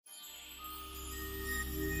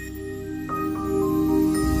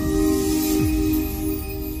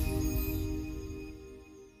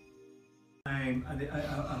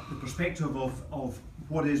perspective of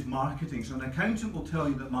what is marketing. So an accountant will tell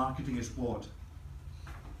you that marketing is what?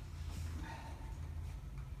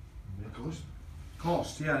 Cost.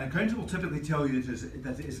 Cost, yeah. An accountant will typically tell you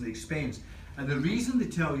that it is an expense. And the reason they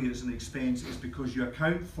tell you it's an expense is because you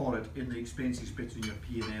account for it in the expenses bit in your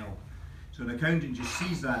P&L. So an accountant just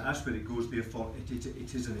sees that, that's where it goes, therefore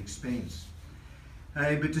it is an expense.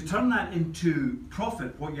 But to turn that into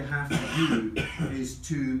profit, what you have to do is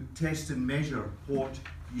to test and measure what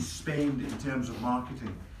you spend in terms of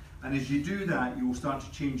marketing. And as you do that, you will start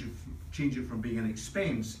to change it from being an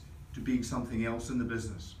expense to being something else in the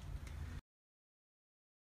business.